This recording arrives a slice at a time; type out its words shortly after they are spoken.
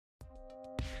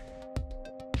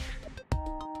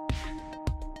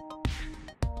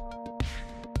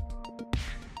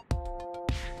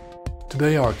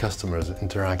Today our customers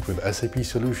interact with SAP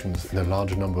solutions in a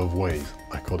large number of ways,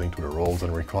 according to the roles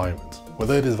and requirements,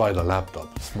 whether it is via the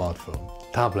laptop, smartphone,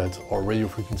 tablet or radio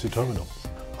frequency terminals.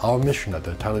 Our mission at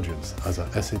Itelligence as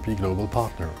a SAP global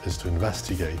partner is to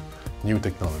investigate new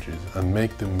technologies and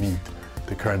make them meet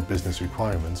the current business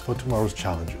requirements for tomorrow's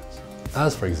challenges.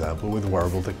 As for example with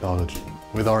wearable technology.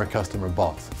 With our customer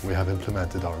Bott, we have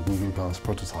implemented our Google Glass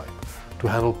prototype to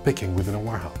handle picking within a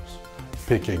warehouse.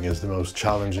 Picking is the most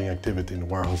challenging activity in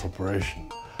warehouse operation,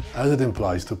 as it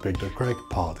implies to pick the correct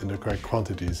part in the correct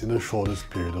quantities in the shortest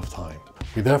period of time.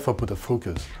 We therefore put a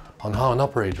focus on how an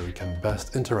operator can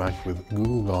best interact with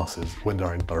Google Glasses when they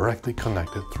are directly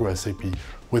connected through SAP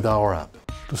with our app.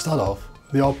 To start off,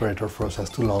 the operator first has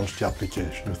to launch the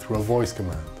application through a voice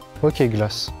command. OK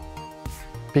Glass.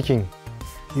 Picking.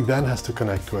 He then has to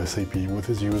connect to SAP with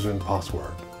his user and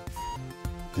password.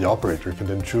 The operator can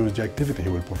then choose the activity he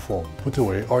will perform, put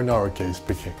away or in our case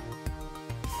picking.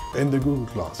 In the Google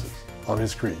Glasses, on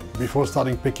his screen, before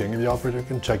starting picking, the operator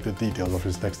can check the details of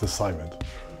his next assignment,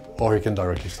 or he can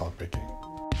directly start picking.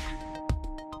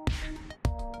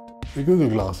 The Google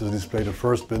Glasses display the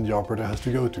first bin the operator has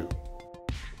to go to.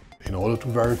 In order to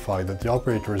verify that the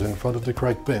operator is in front of the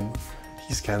correct bin,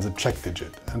 he scans a check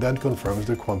digit and then confirms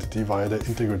the quantity via the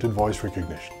integrated voice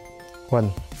recognition.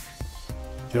 1.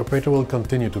 The operator will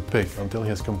continue to pick until he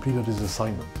has completed his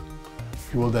assignment.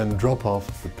 He will then drop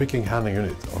off the picking handling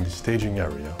unit on the staging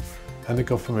area and the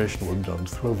confirmation will be done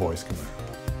through a voice command.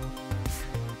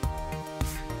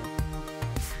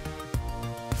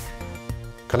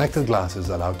 Connected glasses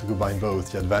allow to combine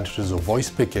both the advantages of voice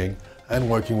picking and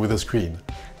working with a screen,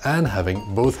 and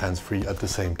having both hands free at the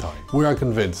same time. We are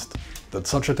convinced that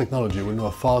such a technology will know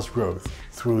a fast growth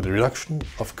through the reduction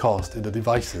of cost in the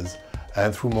devices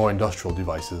and through more industrial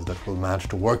devices that will match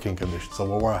the working conditions of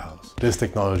a warehouse. This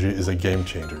technology is a game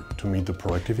changer to meet the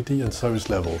productivity and service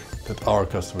level that our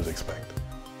customers expect.